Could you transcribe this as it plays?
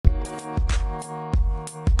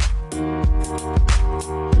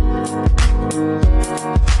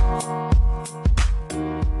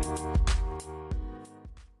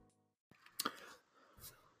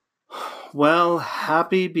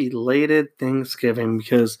happy belated Thanksgiving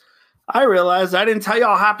because I realized I didn't tell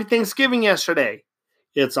y'all happy Thanksgiving yesterday.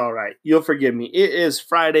 It's all right. You'll forgive me. It is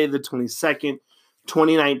Friday the 22nd,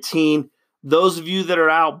 2019. Those of you that are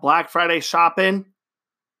out Black Friday shopping,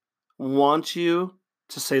 want you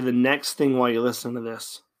to say the next thing while you listen to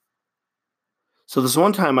this. So this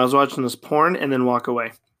one time I was watching this porn and then walk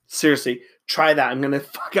away. Seriously, try that.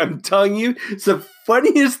 I'm telling you, it's the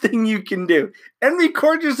funniest thing you can do. And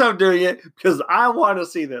record yourself doing it because I want to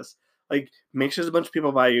see this. Like, make sure there's a bunch of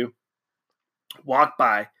people by you. Walk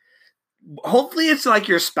by. Hopefully it's like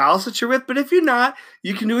your spouse that you're with, but if you're not,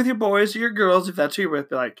 you can do it with your boys or your girls. If that's who you're with,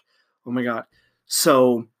 be like, oh my God.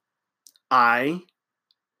 So I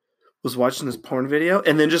was watching this porn video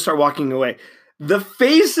and then just start walking away. The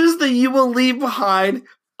faces that you will leave behind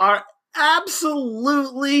are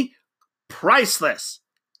absolutely priceless.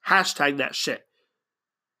 Hashtag that shit.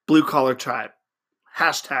 Blue Collar Tribe.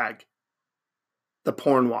 Hashtag the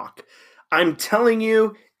porn walk. I'm telling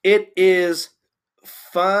you, it is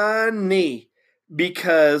funny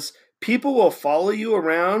because people will follow you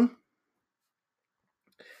around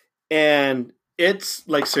and it's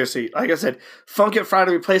like, seriously, like I said, Funk It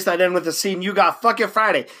Friday, replace that in with a scene. You got Fuck It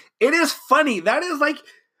Friday. It is funny. That is like,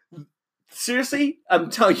 seriously, I'm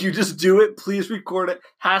telling you, just do it. Please record it.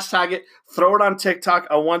 Hashtag it. Throw it on TikTok.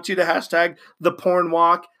 I want you to hashtag the porn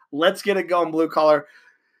walk. Let's get it going, Blue Collar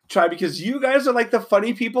Tribe, because you guys are like the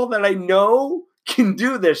funny people that I know can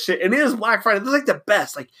do this shit. And it is Black Friday. This is like the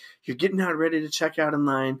best. Like, you're getting out ready to check out in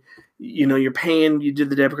line. You know, you're paying, you did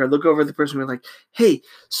the debit card, look over at the person, you're like, hey,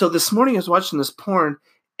 so this morning I was watching this porn,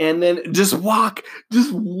 and then just walk,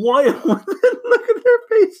 just wild, look at their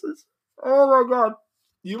faces. Oh my God.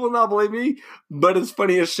 You will not believe me, but it's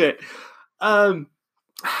funny as shit. How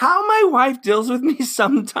my wife deals with me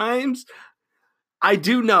sometimes, I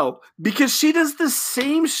do know, because she does the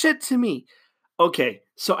same shit to me. Okay,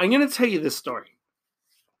 so I'm going to tell you this story.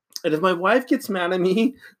 And if my wife gets mad at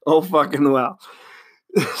me, oh fucking well.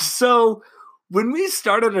 So when we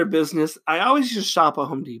started our business, I always used to shop at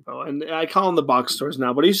Home Depot. And I call them the box stores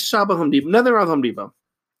now, but I used to shop at Home Depot. Nothing wrong with Home Depot.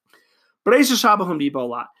 But I used to shop at Home Depot a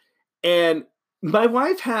lot. And my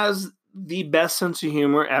wife has the best sense of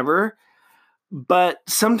humor ever. But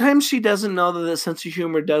sometimes she doesn't know that the sense of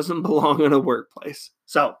humor doesn't belong in a workplace.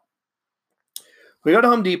 So we go to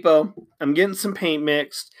Home Depot. I'm getting some paint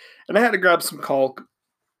mixed. And I had to grab some caulk.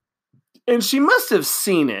 And she must have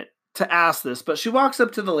seen it to ask this, but she walks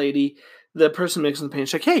up to the lady, the person mixing the paint.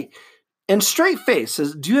 She's like, hey, and straight face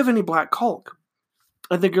says, do you have any black caulk?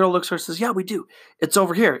 And the girl looks at her and says, yeah, we do. It's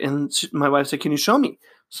over here. And my wife said, can you show me?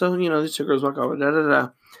 So, you know, these two girls walk over,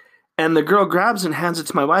 and the girl grabs and hands it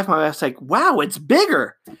to my wife. My wife's like, wow, it's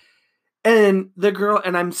bigger. And the girl,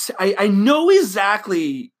 and I know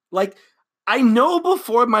exactly, like, I know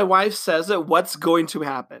before my wife says it, what's going to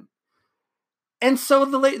happen. And so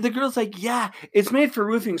the girl's like, yeah, it's made for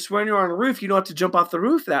roofing. So when you're on a roof, you don't have to jump off the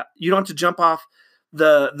roof. You don't have to jump off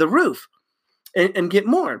the roof and get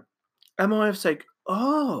more. And my wife's like,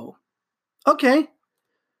 oh, okay,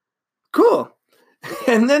 cool.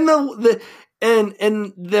 And then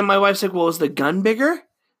and then my wife's like, well, is the gun bigger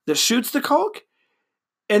that shoots the caulk?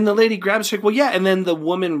 And the lady grabs, she's like, well, yeah. And then the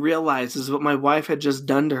woman realizes what my wife had just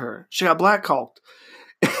done to her. She got black caulked.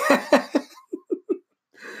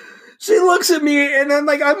 She looks at me, and then,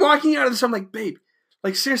 like, I'm walking out of this. I'm like, babe,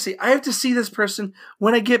 like, seriously, I have to see this person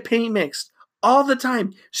when I get paint mixed all the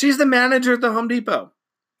time. She's the manager at the Home Depot.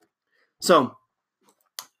 So,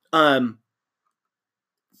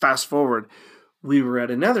 fast forward, we were at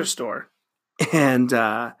another store, and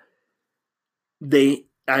it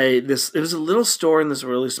was a little store in this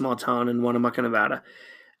really small town in Winnemucca, Nevada.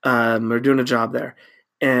 We're doing a job there,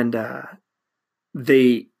 and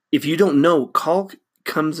if you don't know, caulk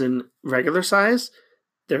comes in regular size.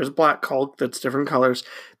 There's black caulk that's different colors.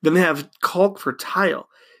 Then they have caulk for tile.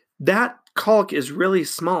 That caulk is really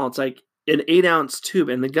small. It's like an 8-ounce tube,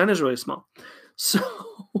 and the gun is really small. So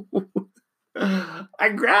I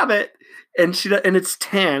grab it, and it's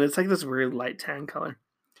tan. It's like this weird light tan color.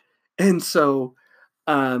 And so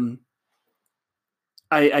I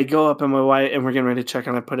go up, and my wife, and we're getting ready to check,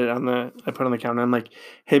 and I put it on the counter. I'm like,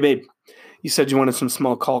 hey babe, you said you wanted some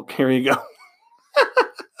small caulk. Here you go.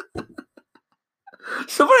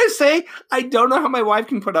 So when I say I don't know how my wife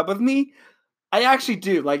can put up with me, I actually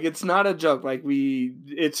do. Like, it's not a joke. Like,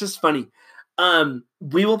 it's just funny.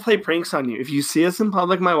 We will play pranks on you. If you see us in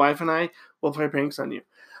public, my wife and I will play pranks on you.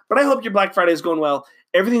 But I hope your Black Friday is going well.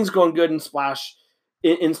 Everything's going good in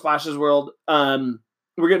Splash's world.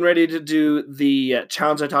 we're getting ready to do the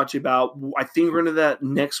challenge I talked to you about. I think we're going to do that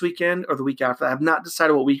next weekend or the week after. I have not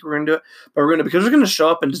decided what week we're going to do it, but because we're going to show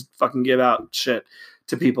up and just fucking give out shit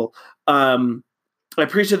to people. I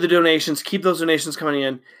appreciate the donations. Keep those donations coming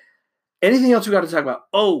in. Anything else we got to talk about?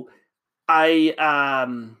 Oh, I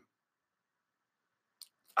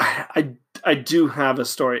do have a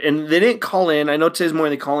story, and they didn't call in. I know today's more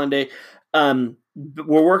the call-in day.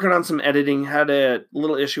 We're working on some editing. Had a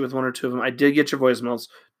little issue with one or two of them. I did get your voicemails.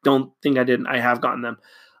 Don't think I didn't. I have gotten them.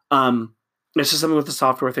 It's just something with the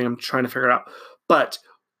software thing I'm trying to figure out. But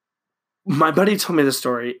my buddy told me this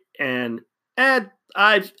story, and I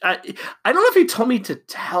don't know if he told me to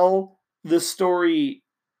tell the story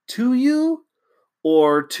to you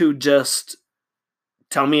or to just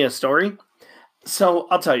tell me a story. So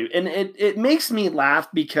I'll tell you, and it makes me laugh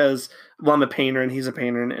because, well, I'm a painter and he's a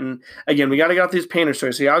painter, and again, we got to get off these painter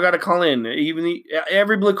stories. So y'all got to call in, even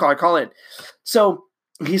every blue collar, call in. So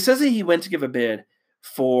he says that he went to give a bid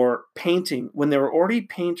for painting when there were already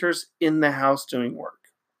painters in the house doing work.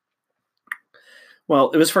 Well,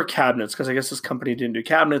 it was for cabinets because I guess this company didn't do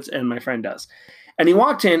cabinets, and my friend does. And he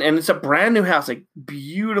walked in, and it's a brand new house, like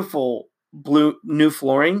beautiful blue new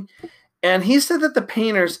flooring. And he said that the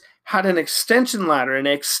painters had an extension ladder, an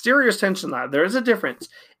exterior extension ladder. There is a difference.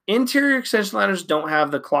 Interior extension ladders don't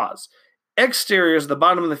have the claws. Exteriors, the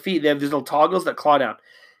bottom of the feet, they have these little toggles that claw down.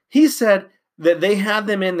 He said that they had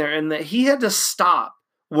them in there and that he had to stop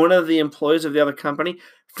one of the employees of the other company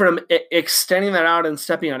from extending that out and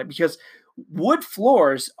stepping on it because wood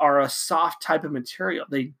floors are a soft type of material.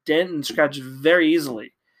 They dent and scratch very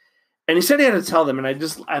easily. And he said he had to tell them, and I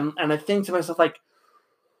think to myself, like,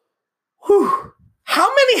 whew, how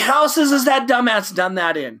many houses has that dumbass done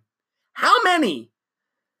that in? How many?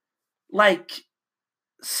 Like,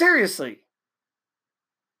 seriously.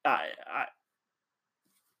 It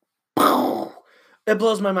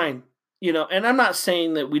blows my mind, and I'm not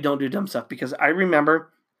saying that we don't do dumb stuff because I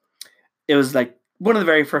remember it was like one of the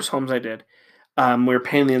very first homes I did. We were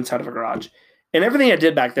painting the inside of a garage, and everything I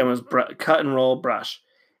did back then was cut and roll brush.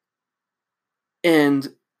 And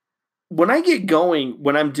when I get going,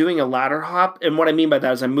 when I'm doing a ladder hop, and what I mean by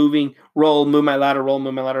that is I'm move my ladder,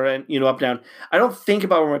 and up, down. I don't think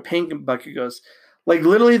about where my paint bucket goes. Like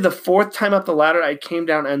literally the fourth time up the ladder, I came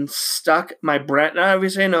down and stuck my brand. Now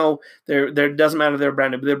obviously I know there doesn't matter if they're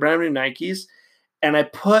brand new, but they're brand new Nikes, and I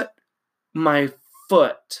put my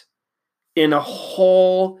foot in a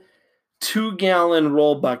whole 2-gallon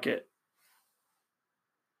roll bucket.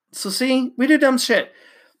 So see, we do dumb shit,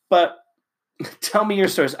 but. Tell me your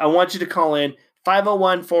stories. I want you to call in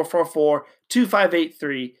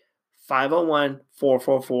 501-444-2583,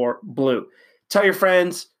 501-444-BLUE. Tell your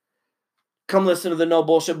friends. Come listen to the No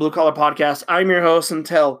Bullshit Blue Collar Podcast. I'm your host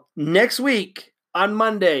until next week on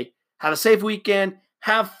Monday. Have a safe weekend.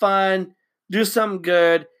 Have fun. Do something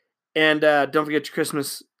good. And don't forget your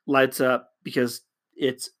Christmas lights up because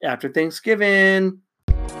it's after Thanksgiving.